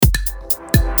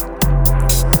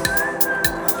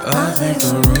I think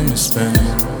the room is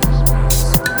spinning.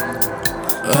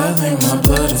 I think my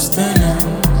blood is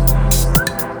thinning.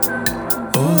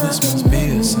 Oh, this must be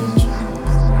essential.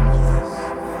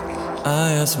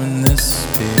 I asked when this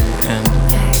be ending.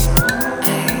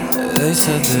 They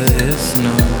said there is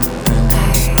no end.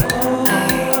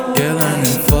 You're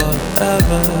learning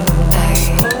forever.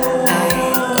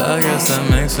 I guess that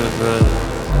makes it better.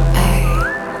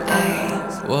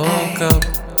 Woke up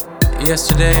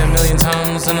yesterday a million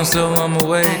times and I'm still on my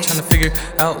way, trying to figure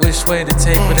out which way to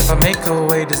take. But if I make a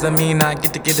way, does that mean I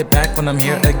get to get it back when I'm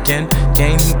here again?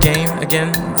 Game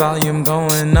again, volume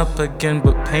going up again.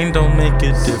 But pain don't make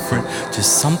it different,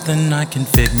 just something I can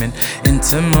figment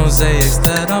into mosaics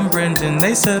that I'm branding.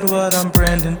 They said what I'm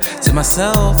branding to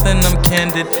myself and I'm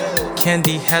candid.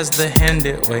 Candy has the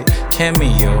handed way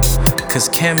cameo, cause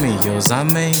cameos I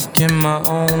make in my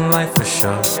own life for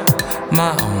sure.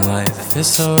 My own life,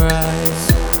 it's alright.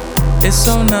 It's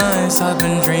so nice, I've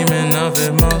been dreaming of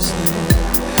it mostly.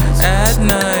 At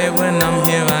night when I'm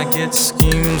here I get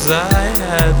schemes I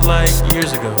had like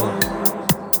years ago.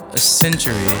 A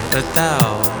century, a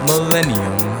thou,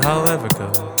 millennium, however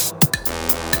go.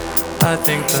 I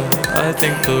think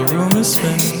the room is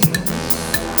spinning.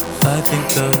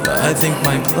 I think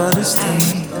my blood is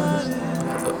thinning.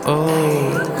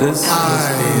 Oh, this must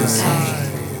be essential.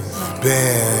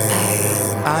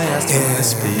 I asked when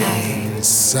this be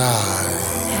inside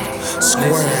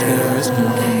squares,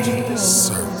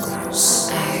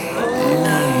 circles.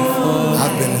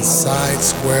 I've been inside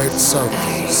squared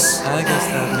circles. I guess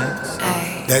that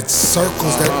makes that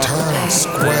circles that turn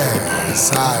square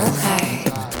inside.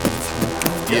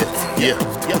 Yeah.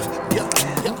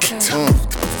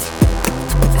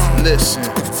 Listen.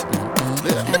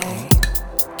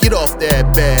 Get off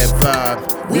that bad vibe.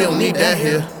 We don't need that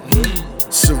here.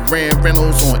 Saran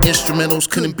rentals on instrumentals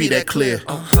couldn't be that clear.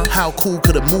 How cool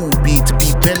could a move be to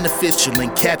be beneficial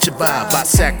and catch a vibe? I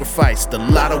sacrificed a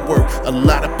lot of work, a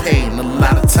lot of pain, a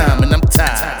lot of time, and I'm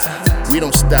tired. We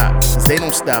don't stop, cause they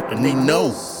don't stop, and we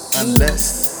know.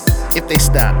 Unless, if they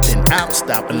stop, then I'll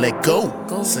stop and let go.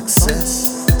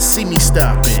 Success, see me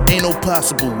stopping, ain't no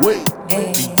possible way.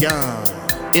 Beyond,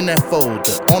 in that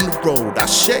folder, on the road, I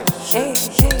shake.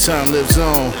 Time lives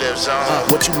on.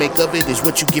 What you make of it is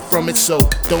what you get from it, so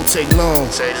don't take long.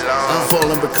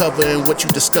 Fall and recover, and what you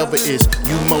discover is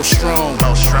you most strong.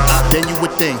 Then you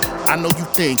would think, I know you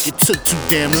think it took too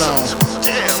damn long.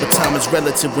 But time is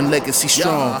relative when legacy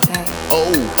strong.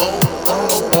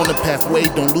 On the pathway,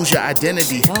 don't lose your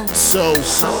identity. So,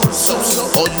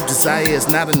 all you desire is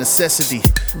not a necessity.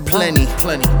 Plenty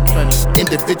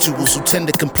individuals who tend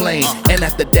to complain, and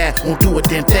after that won't do a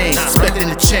damn thing, expecting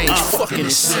to change. Fucking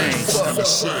insane.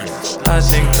 I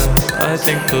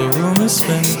think the room is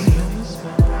spinning.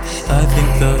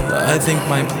 I think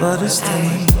my blood is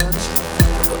thinning.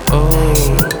 Oh,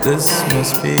 this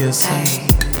must be a sin.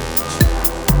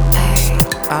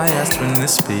 I asked when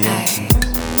this be ending.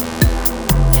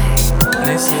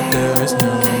 They said there is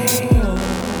no end. You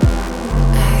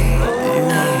and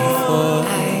me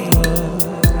forever.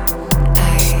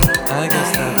 I guess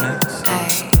that makes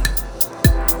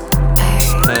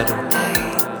better.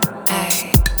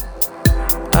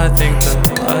 I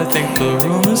think the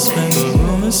room is spinning. The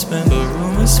room is spinning. The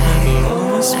room is spinning. The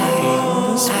room is spinning.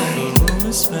 The room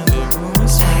is spinning. The room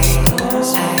is spinning. The room is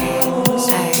spinning.